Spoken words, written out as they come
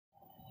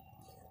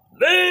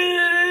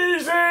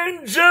Ladies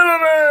and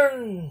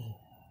gentlemen,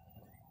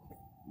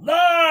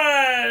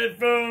 live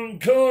from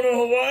Kona,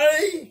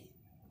 Hawaii,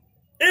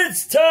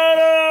 it's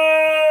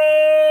tiedyehobo!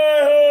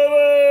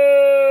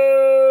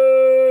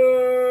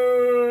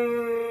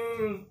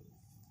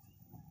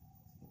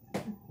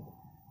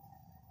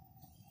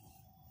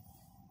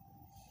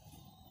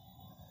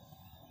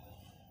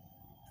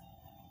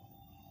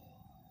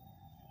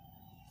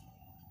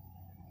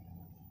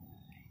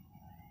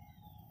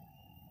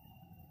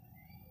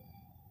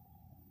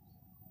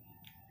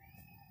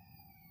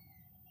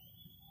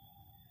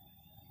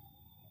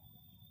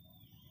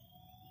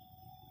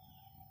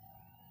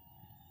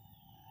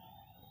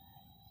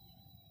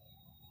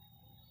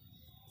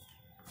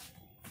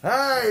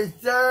 Hi,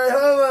 it's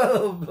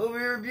tiedyehobo over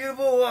here in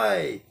beautiful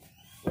Hawaii,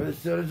 where the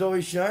sun is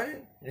always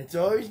shining and it's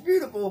always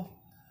beautiful.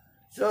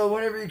 So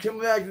whenever you come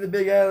back to the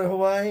big island of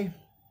Hawaii,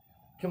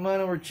 come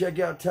on over and check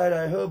out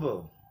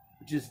tiedyehobo.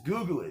 Just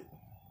Google it.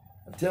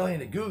 I'm telling you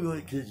to Google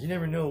it because you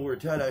never know where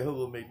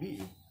tiedyehobo may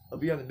be. I'll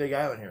be on the big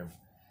island here.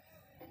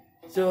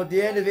 So at the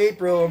end of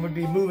April, I'm going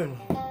to be moving,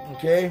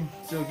 okay?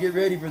 So get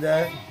ready for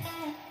that.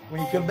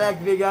 When you come back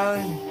to Big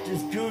Island,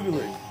 just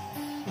Google it.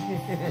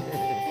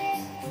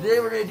 Today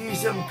we're going to do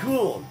something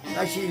cool,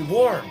 actually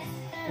warm.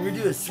 We're going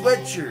to do a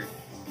sweatshirt,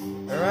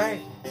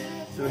 alright?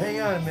 So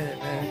hang on a minute,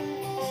 man.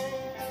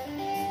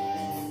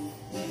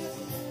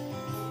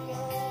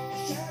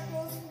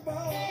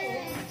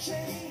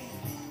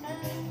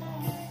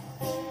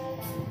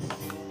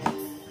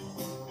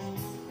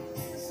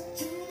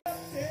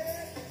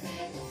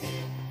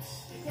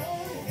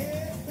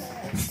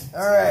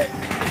 Alright,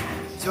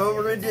 so what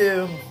we're going to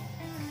do,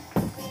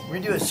 we're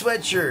going to do a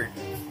sweatshirt.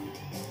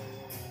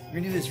 We're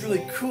going to do this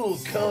really cool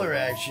color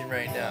action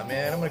right now,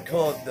 man. I'm going to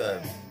call it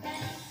the,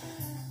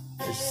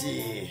 let's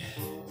see,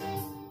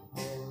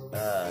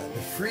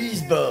 the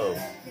Freezebow.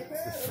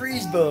 The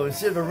Freezebow,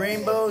 instead of a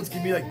rainbow, it's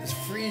going to be like this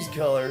freeze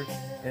color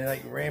and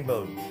like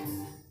rainbow.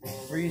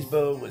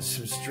 Freezebow with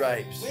some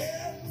stripes.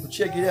 Well,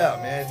 check it out,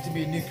 man. It's going to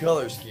be a new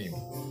color scheme.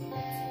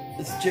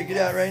 Let's check it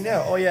out right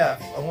now. Oh yeah,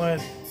 I want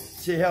to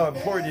say how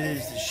important it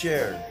is to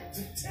share.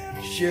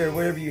 Share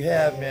whatever you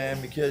have,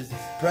 man, because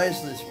it's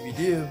priceless if you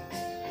do.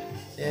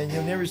 And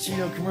you'll never see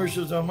no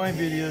commercials on my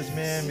videos,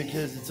 man,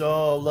 because it's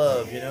all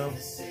love, you know.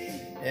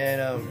 And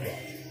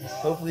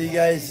hopefully you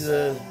guys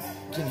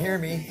can hear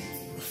me.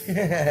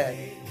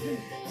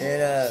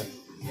 and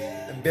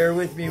bear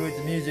with me with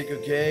the music,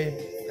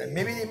 okay? And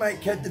maybe they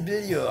might cut the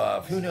video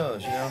off. Who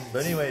knows, you know?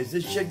 But anyways,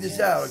 let's check this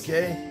out,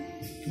 okay?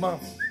 Come on.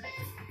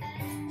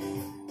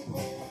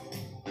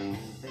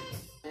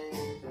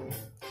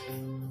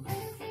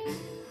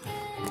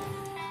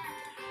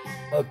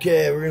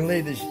 Okay, we're gonna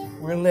lay the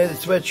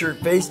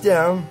sweatshirt face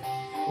down.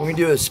 We're gonna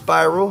do a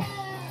spiral.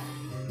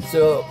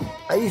 So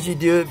I usually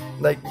do it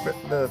like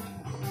right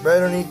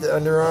underneath the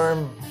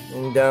underarm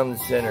and down the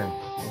center.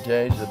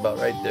 Okay, so about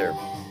right there.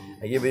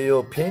 I give it a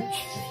little pinch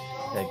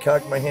and I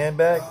cock my hand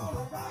back.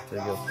 So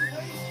I go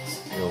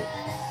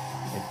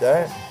like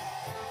that.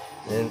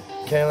 And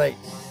kind of like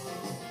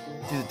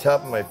do the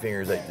top of my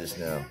fingers like this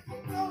now.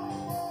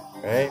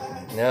 Alright,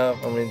 now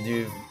I'm gonna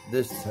do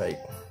this type.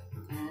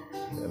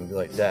 I'm go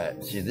like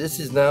that. See, this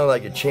is now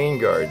like a chain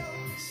guard.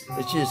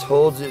 It just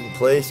holds it in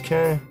place,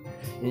 kind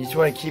of. You just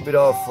want to keep it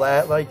all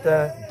flat like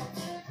that.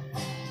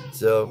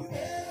 So,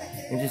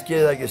 and just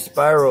get like a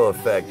spiral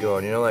effect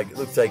going. You know, like it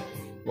looks like,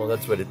 well,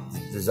 that's what its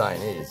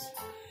design is.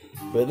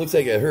 But it looks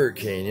like a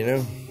hurricane, you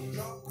know.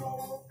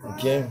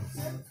 Okay.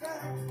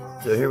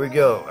 So here we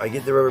go. I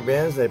get the rubber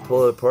bands and I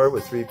pull it apart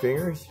with 3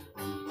 fingers.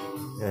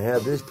 And I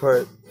have this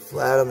part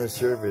flat on the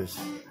surface.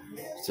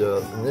 So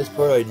in this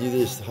part I do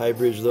this high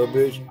bridge, low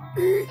bridge.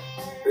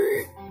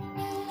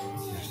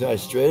 So I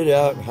straight it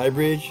out, high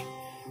bridge,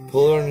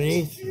 pull it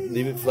underneath,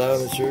 leave it flat on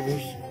the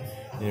surface,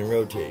 and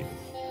rotate.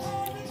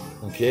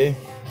 Okay?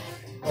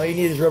 All you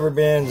need is rubber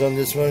bands on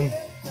this one.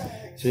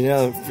 So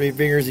now 3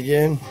 fingers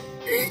again.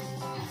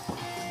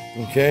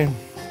 Okay?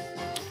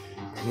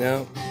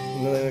 Now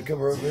another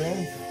couple rubber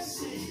bands.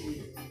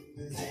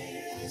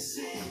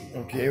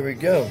 Okay, here we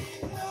go.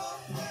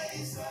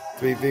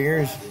 3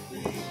 fingers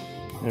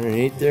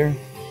underneath there,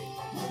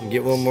 and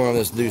get one more on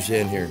this loose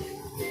end here.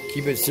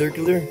 Keep it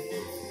circular,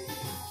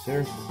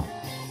 sir,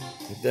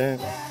 like that.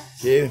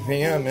 Okay,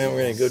 hang on, man.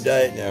 We're gonna go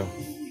dye it now.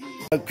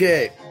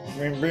 Okay,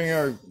 we're gonna bring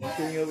our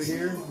thing over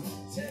here,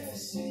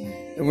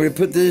 and we're gonna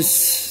put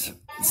this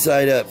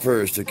side up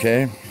first.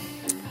 Okay,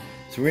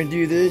 so we're gonna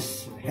do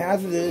this.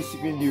 Half of this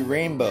we're gonna do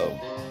rainbow.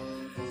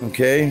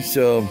 Okay,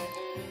 so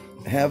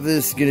half of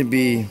this is gonna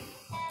be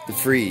the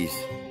freeze.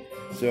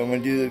 So I'm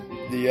gonna do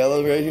the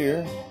yellow right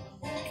here.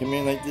 Come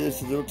in like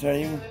this, a little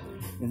tiny one,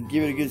 and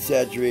give it a good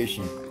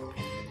saturation.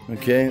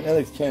 Okay, that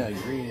looks kind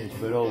of greenish,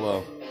 but oh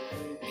well.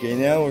 Okay,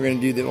 now we're going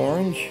to do the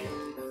orange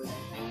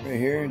right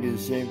here and do the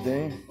same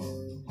thing.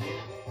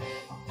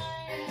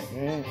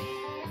 Okay,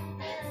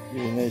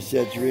 give it a nice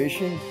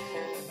saturation.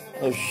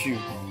 Oh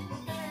shoot.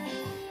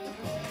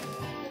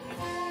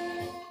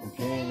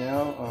 Okay,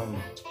 now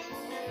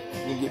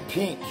we get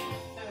pink.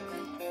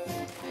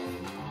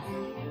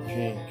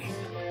 Pink.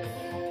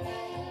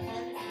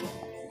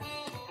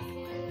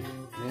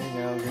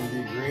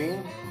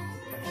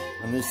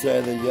 this side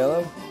of the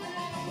yellow.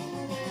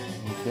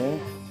 Okay.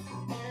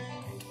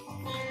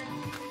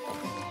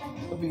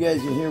 Hope you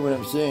guys can hear what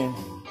I'm saying.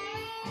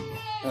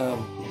 The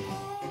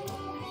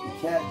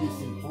cat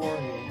just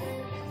informed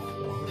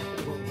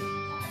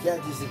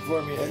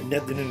me. I had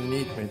nothing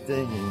underneath my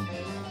thing.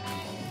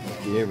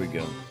 Okay, here we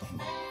go.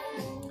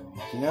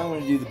 So now I'm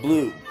going to do the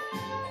blue.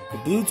 The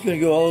blue's going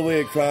to go all the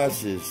way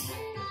across this.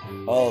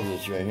 All of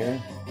this right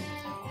here.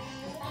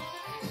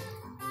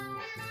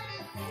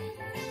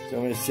 So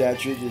I'm going to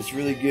saturate this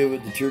really good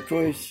with the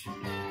turquoise. I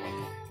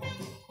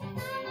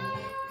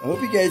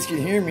hope you guys can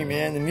hear me,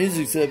 man. The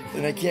music's up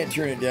and I can't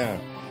turn it down.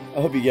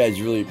 I hope you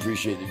guys really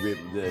appreciate the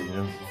Grateful Dead, you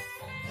know.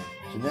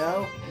 So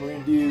now we're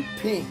going to do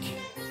pink.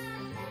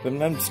 But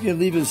I'm just going to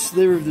leave a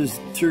sliver of this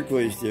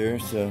turquoise there.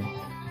 So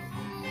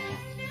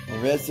the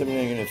rest of it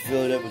I'm going to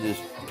fill it up with this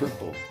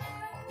purple.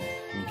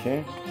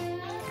 Okay?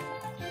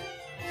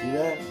 See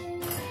that?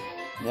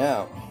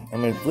 Now, I'm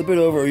going to flip it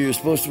over. You're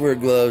supposed to wear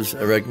gloves.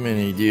 I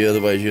recommend you do.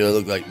 Otherwise, you'll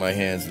look like my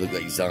hands look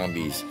like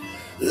zombies.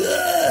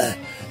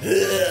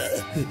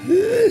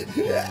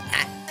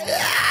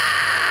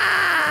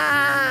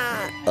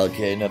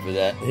 Okay, enough of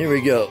that. Here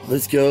we go.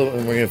 Let's go,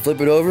 and we're going to flip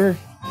it over.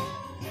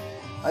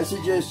 I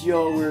suggest you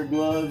all wear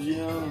gloves, you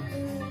know.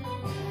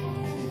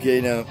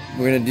 Okay, now,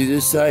 we're going to do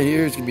this side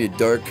here. It's going to be a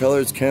dark color.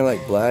 It's kind of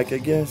like black, I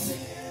guess.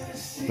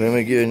 But I'm going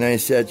to get a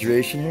nice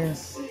saturation here.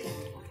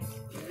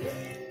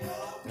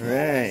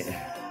 Alright.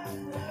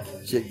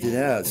 Check it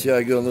out. See how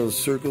I go in little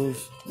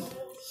circles?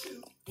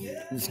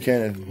 Just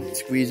kind of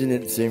squeezing it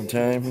at the same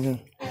time, you know.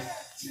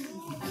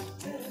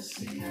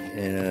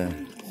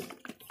 And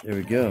there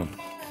we go.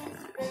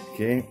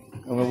 Okay,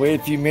 I'm gonna wait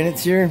a few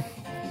minutes here,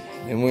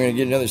 and we're gonna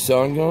get another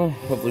song going.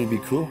 Hopefully it'll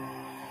be cool.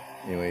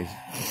 Anyways,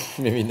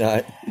 maybe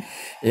not.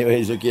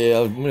 Anyways, okay,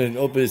 I'm gonna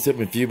open this up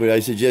in a few, but I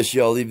suggest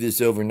y'all leave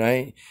this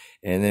overnight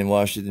and then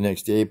wash it the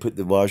next day. Put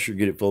the washer,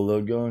 get it full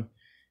load going,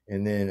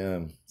 and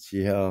then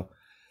see how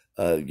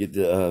get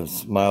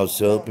the mild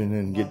soap, and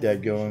then get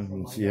that going,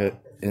 and see how,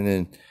 and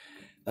then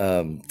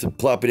to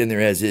plop it in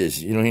there as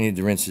is. You don't need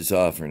to rinse this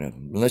off or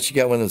nothing, unless you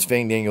got one of those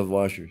fang-dangled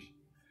washers.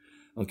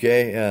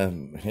 Okay,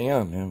 hang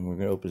on, man. We're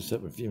going to open this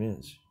up in a few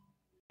minutes.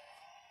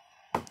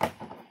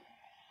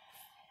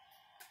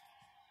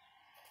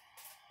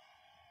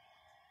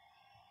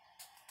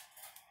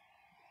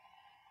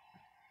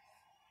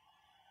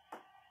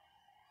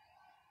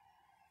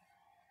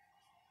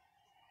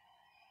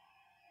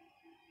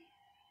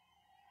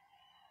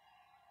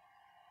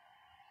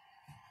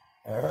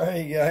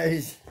 Alright,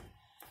 guys.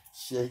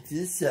 Check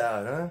this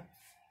out, huh?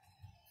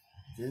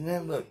 Didn't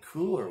that look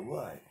cool or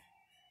what?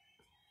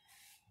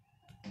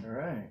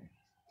 Alright.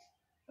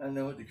 I don't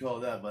know what to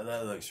call that, but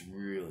that looks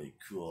really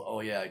cool.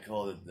 Oh yeah, I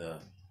called it the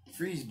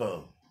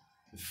Freezebow.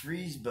 The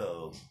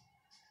Freezebow.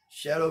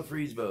 Shadow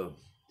Freezebow.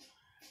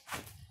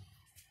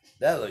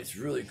 That looks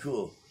really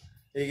cool.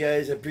 Hey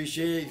guys, I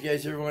appreciate it. If you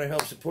guys ever want to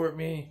help support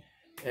me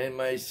and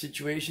my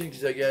situation,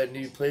 because I got a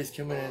new place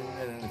coming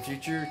in the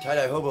future,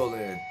 tiedyehobo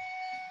land.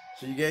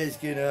 So you guys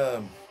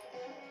can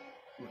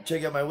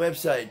check out my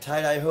website,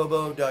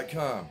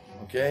 tiedyehobo.com.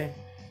 Okay?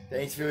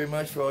 Thanks very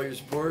much for all your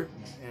support,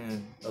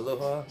 and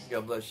aloha.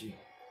 God bless you.